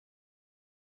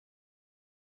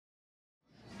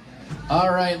All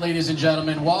right, ladies and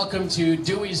gentlemen, welcome to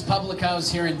Dewey's Public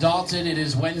House here in Dalton. It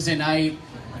is Wednesday night,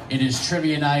 it is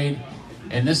trivia night,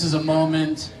 and this is a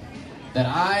moment that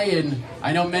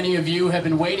I know many of you have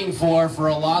been waiting for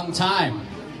a long time.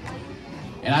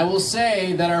 And I will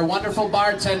say that our wonderful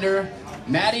bartender,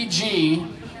 Matty G,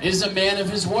 is a man of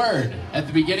his word. At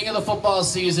the beginning of the football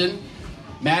season,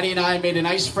 Matty and I made a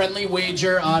nice friendly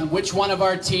wager on which one of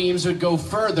our teams would go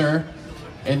further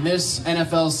in this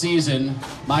NFL season.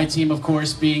 My team, of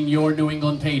course, being your New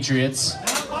England Patriots.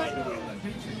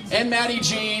 And Matty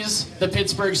G's the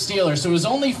Pittsburgh Steelers. So it was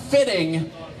only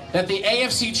fitting that the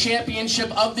AFC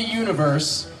Championship of the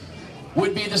universe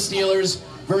would be the Steelers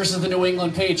versus the New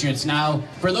England Patriots. Now,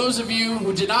 for those of you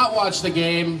who did not watch the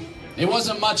game, it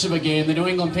wasn't much of a game. The New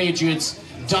England Patriots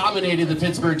dominated the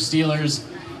Pittsburgh Steelers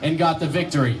and got the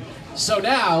victory. So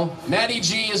now, Matty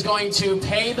G is going to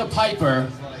pay the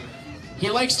piper. He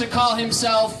likes to call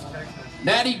himself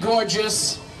Matty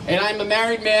Gorgeous, and I'm a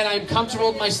married man. I'm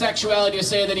comfortable with my sexuality to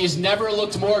say that he's never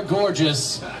looked more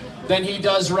gorgeous than he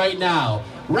does right now.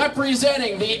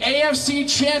 Representing the AFC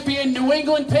champion New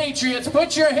England Patriots,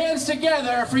 put your hands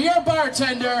together for your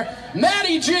bartender,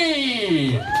 Matty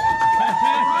G!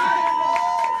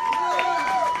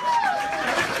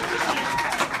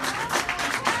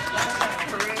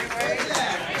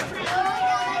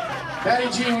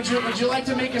 Matty G, would you like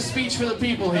to make a speech for the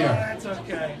people here? No, that's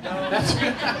okay. No.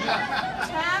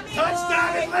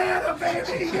 Touchdown Atlanta,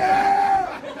 baby!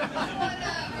 Yeah!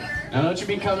 Now don't you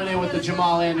be coming in with the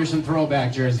Jamal Anderson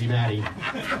throwback jersey, Matty.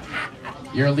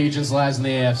 Your allegiance lies in the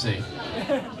AFC.